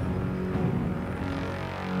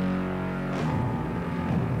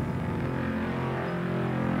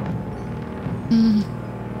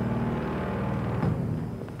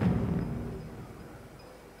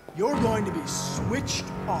 You're going to be switched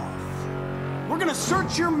off. We're gonna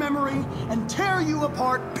search your memory and tear you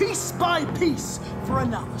apart piece by piece for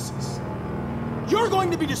analysis. You're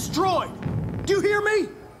going to be destroyed. Do you hear me?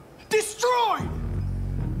 Destroyed!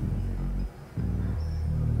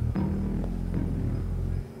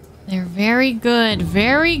 They're very good.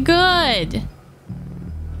 Very good.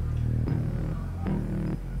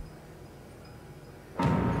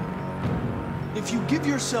 If you give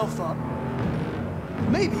yourself up,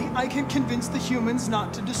 maybe I can convince the humans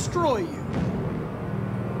not to destroy you.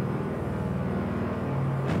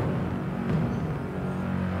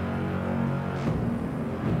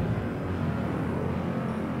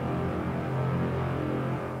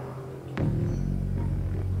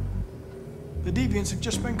 The deviants have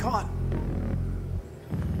just been caught.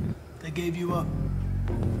 They gave you up.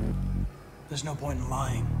 There's no point in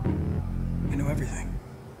lying. You know everything.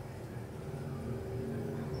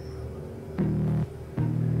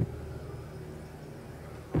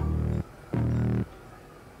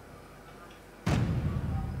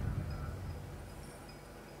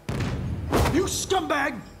 You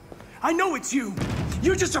scumbag! I know it's you!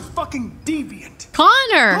 You're just a fucking deviant!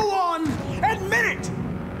 Connor! Go on! Admit it!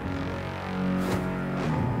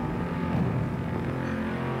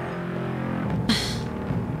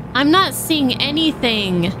 I'm not seeing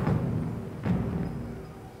anything.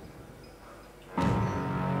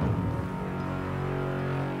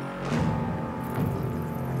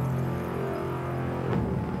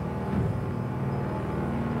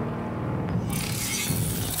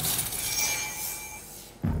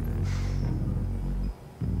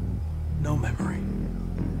 No memory.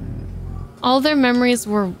 All their memories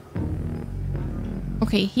were...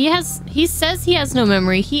 Okay, he says he has no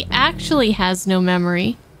memory. He actually has no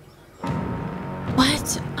memory.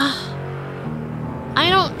 What?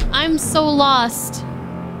 I'm so lost.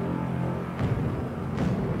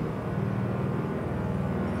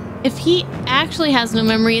 If he actually has no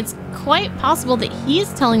memory, it's quite possible that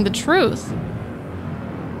he's telling the truth.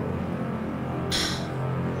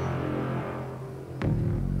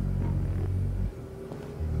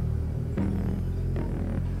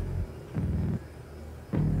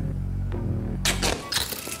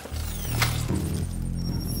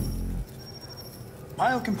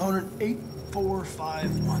 Biocomponent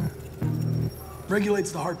 8451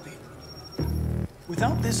 regulates the heartbeat.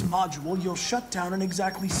 Without this module, you'll shut down in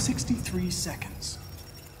exactly 63 seconds.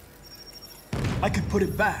 I could put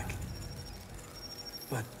it back,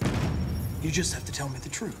 but you just have to tell me the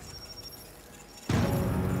truth.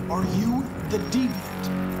 Are you the deviant?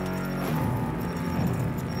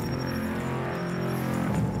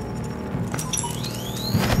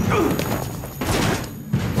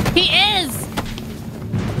 He is!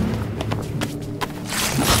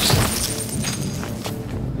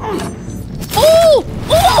 Ooh!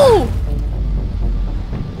 Ooh!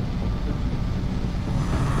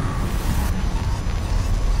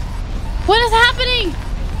 What is happening?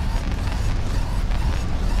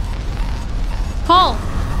 Call.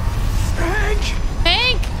 Hank!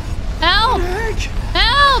 Hank! Help! Hank!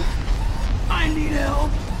 Help! I need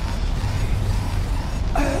help.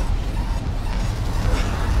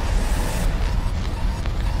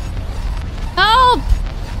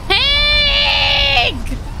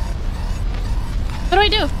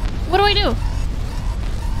 do? What do I do?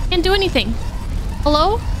 Can't do anything.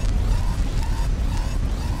 Hello?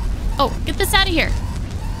 Oh, get this out of here.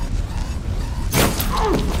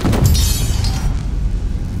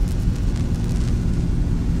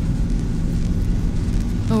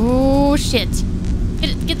 Oh, shit.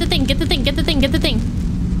 Get the thing, get the thing, get the thing, get the thing.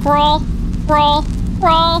 Crawl, crawl,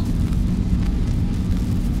 crawl.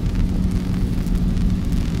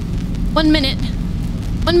 1 minute.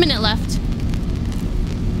 1 minute left.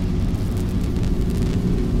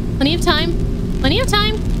 Plenty of time. Plenty of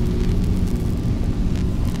time.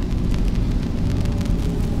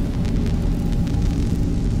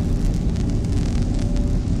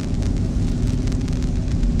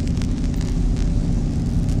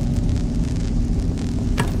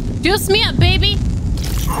 Juice me up, baby.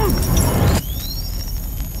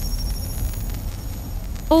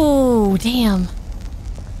 Oh, damn.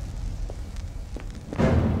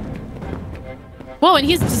 Whoa, and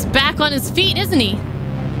he's just back on his feet, isn't he?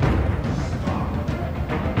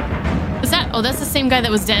 Is that... Oh, that's the same guy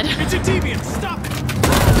that was dead. It's a deviant! Stop it!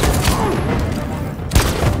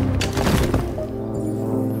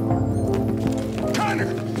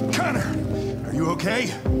 Connor! Are you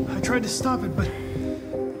okay? I tried to stop it, but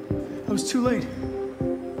I was too late.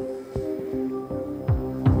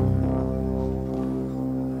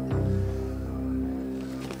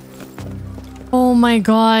 Oh my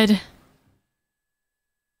god.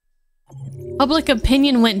 Public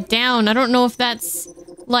opinion went down. I don't know if that's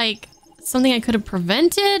like something I could have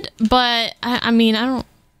prevented, but I mean, I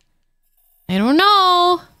don't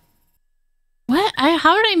know. What?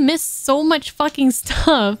 How did I miss so much fucking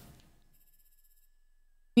stuff?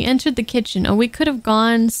 We entered the kitchen. Oh, we could have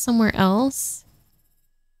gone somewhere else.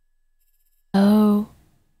 Oh.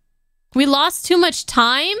 We lost too much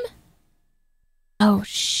time? Oh,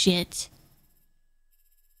 shit.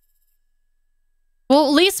 Well,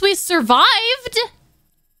 at least we survived.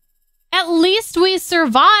 At least we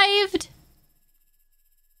survived.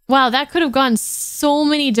 Wow, that could have gone so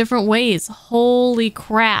many different ways. Holy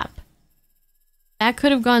crap. That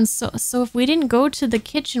could have gone so if we didn't go to the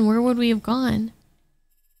kitchen, where would we have gone?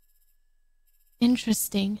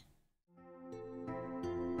 Interesting.